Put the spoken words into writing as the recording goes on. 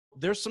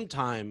there's some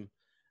time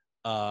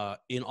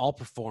in all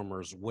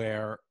performers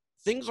where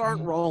things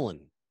aren't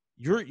rolling.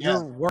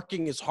 You're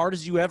working as hard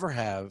as you ever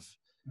have,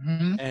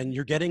 and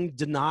you're getting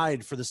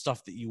denied for the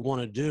stuff that you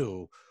want to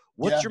do.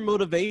 What's your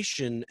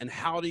motivation, and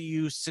how do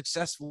you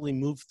successfully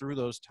move through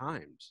those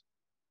times?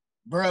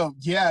 Bro,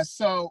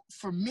 so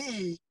for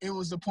me, it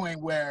was a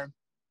point where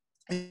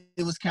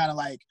it was kind of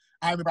like,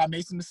 I remember I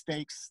made some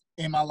mistakes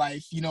in my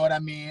life, you know what I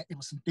mean? It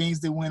was some things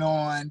that went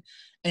on.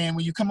 And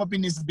when you come up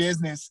in this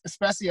business,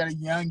 especially at a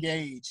young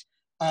age,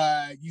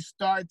 you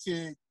start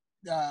to,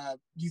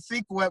 you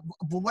think what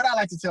I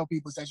like to tell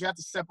people is that you have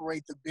to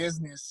separate the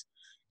business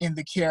and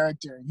the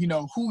character, you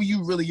know, who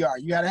you really are.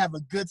 You got to have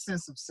a good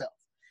sense of self.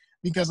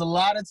 Because a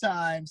lot of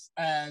times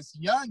as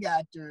young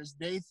actors,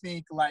 they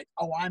think like,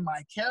 oh, I'm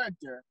my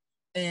character,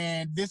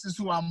 and this is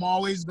who I'm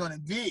always going to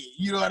be.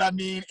 You know what I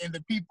mean? And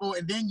the people,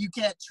 and then you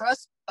can't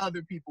trust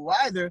other people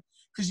either,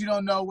 because you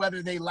don't know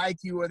whether they like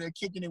you or they're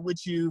kicking it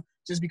with you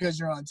just because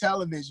you're on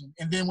television.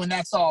 And then when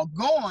that's all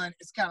gone,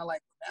 it's kind of like,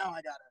 now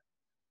I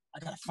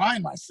gotta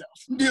find myself.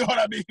 You know what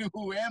I mean?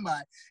 Who am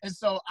I? And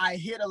so I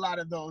hit a lot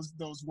of those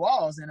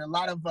walls. And a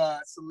lot of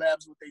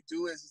celebs, what they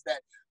do is that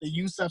they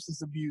use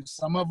substance abuse.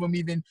 Some of them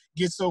even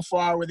get so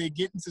far where they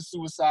get into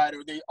suicide,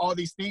 or all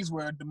these things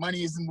where the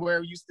money isn't where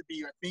it used to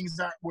be, or things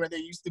aren't where they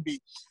used to be.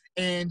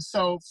 And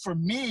so for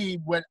me,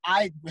 what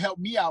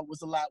helped me out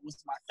was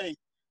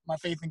my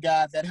faith in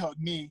God that helped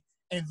me.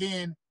 And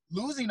then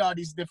losing all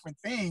these different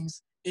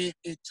things, it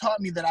taught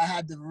me that I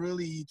had to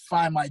really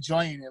find my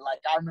joy in it. Like,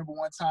 I remember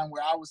one time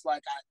where I was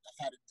like,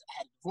 I had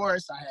a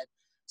divorce, I had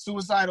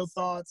suicidal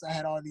thoughts, I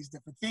had all these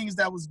different things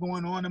that was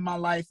going on in my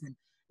life. And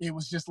it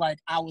was just like,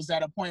 I was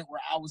at a point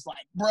where I was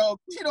like, broke,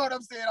 you know what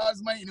I'm saying, all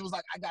this money. And it was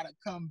like, I got to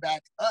come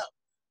back up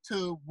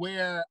to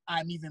where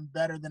I'm even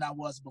better than I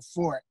was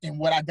before. And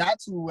where I got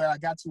to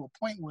a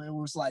point where it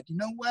was like, you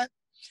know what?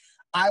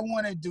 I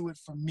want to do it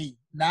for me,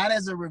 not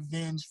as a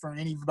revenge for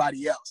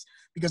anybody else.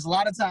 Because a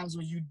lot of times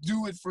when you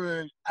do it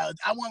for,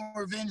 I want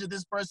revenge of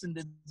this person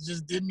that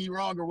just did me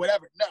wrong or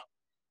whatever. No,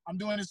 I'm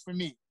doing this for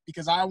me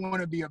because I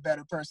want to be a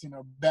better person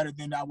or better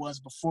than I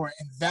was before.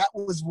 And that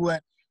was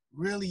what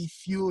really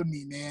fueled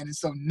me, man. And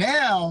so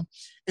now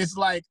it's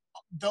like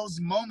those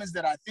moments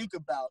that I think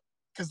about,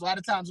 because a lot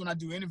of times when I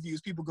do interviews,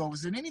 people go,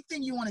 is there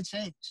anything you want to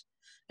change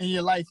in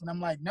your life? And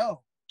I'm like,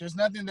 no. There's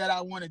nothing that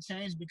I want to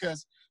change,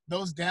 because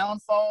those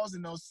downfalls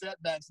and those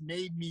setbacks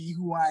made me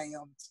who I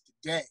am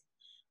today,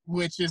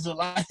 which is a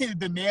lot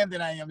the man that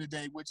I am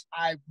today, which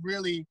I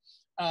really,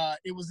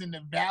 it was in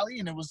the valley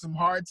and it was some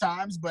hard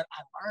times, but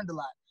I learned a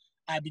lot.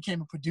 I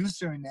became a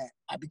producer in that.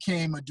 I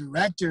became a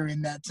director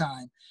in that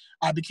time.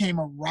 I became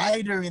a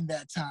writer in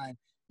that time.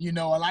 You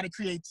know, a lot of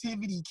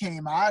creativity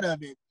came out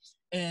of it.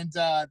 And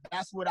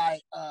that's what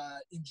I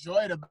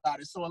enjoyed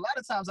about it. So a lot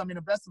of times, I mean,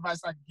 the best advice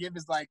I could give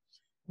is like,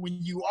 when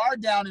you are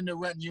down in the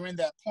rut and you're in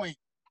that point,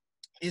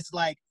 it's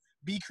like,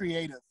 be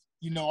creative.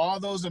 You know, all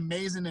those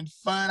amazing and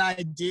fun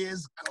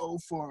ideas, go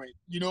for it.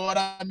 You know what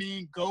I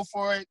mean? Go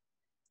for it.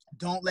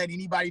 Don't let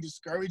anybody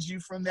discourage you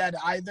from that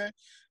either.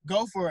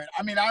 Go for it.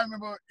 I mean, I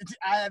remember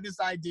I had this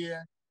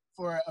idea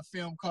for a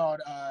film called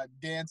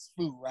Dance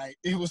Fu, right?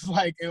 It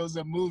was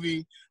a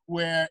movie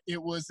where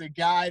it was a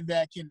guy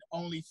that can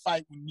only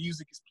fight when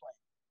music is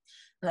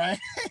playing, right?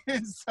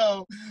 And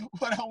so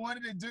what I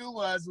wanted to do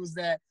was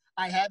that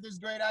I had this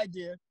great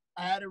idea.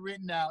 I had it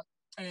written out.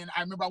 And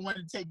I remember I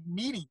wanted to take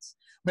meetings.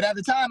 But at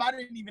the time, I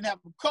didn't even have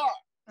a car,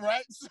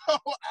 right? So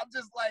I'm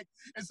just like,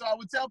 and so I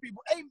would tell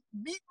people, hey,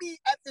 meet me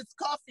at this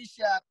coffee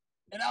shop,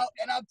 and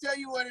I'll tell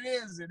you what it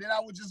is. And then I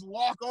would just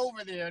walk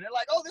over there. And they're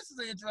like, oh, this is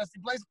an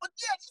interesting place. But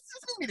yeah, just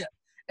meet me there.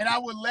 And I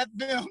would let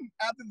them,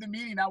 after the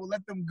meeting, I would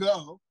let them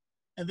go.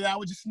 And then I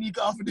would just sneak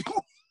off and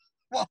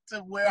walk to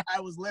where I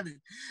was living.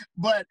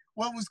 But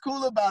what was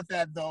cool about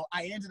that, though,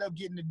 I ended up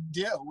getting a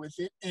deal with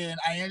it, and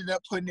I ended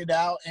up putting it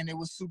out, and it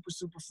was super,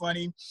 super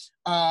funny.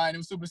 And it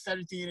was super.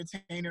 Cedric the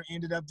Entertainer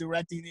ended up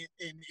directing it,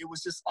 and it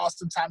was just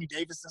awesome. Tommy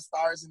Davidson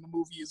stars in the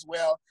movie as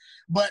well.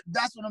 But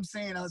that's what I'm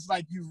saying. It's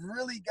like, you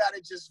really got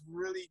to just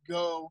really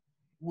go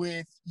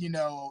with, you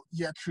know,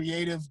 your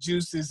creative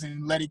juices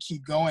and let it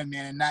keep going,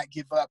 man, and not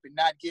give up and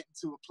not get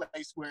into a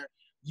place where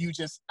you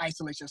just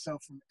isolate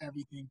yourself from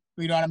everything.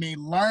 You know what I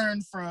mean?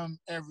 Learn from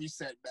every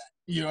setback.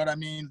 You know what I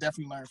mean?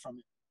 Definitely learn from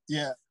it.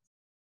 Yeah.